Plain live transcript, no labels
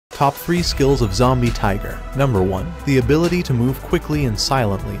top 3 skills of zombie tiger. Number 1. The ability to move quickly and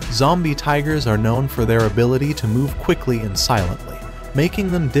silently. Zombie tigers are known for their ability to move quickly and silently,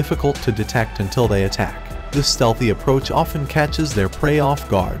 making them difficult to detect until they attack. This stealthy approach often catches their prey off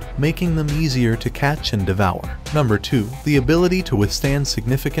guard, making them easier to catch and devour. Number 2. The ability to withstand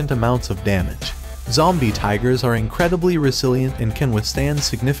significant amounts of damage. Zombie tigers are incredibly resilient and can withstand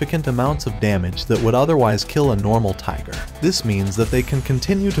significant amounts of damage that would otherwise kill a normal tiger. This means that they can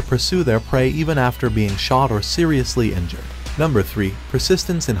continue to pursue their prey even after being shot or seriously injured. Number 3.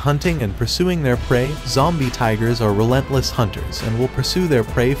 Persistence in hunting and pursuing their prey. Zombie tigers are relentless hunters and will pursue their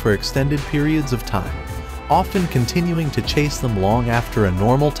prey for extended periods of time, often continuing to chase them long after a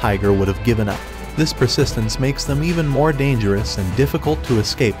normal tiger would have given up. This persistence makes them even more dangerous and difficult to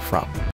escape from.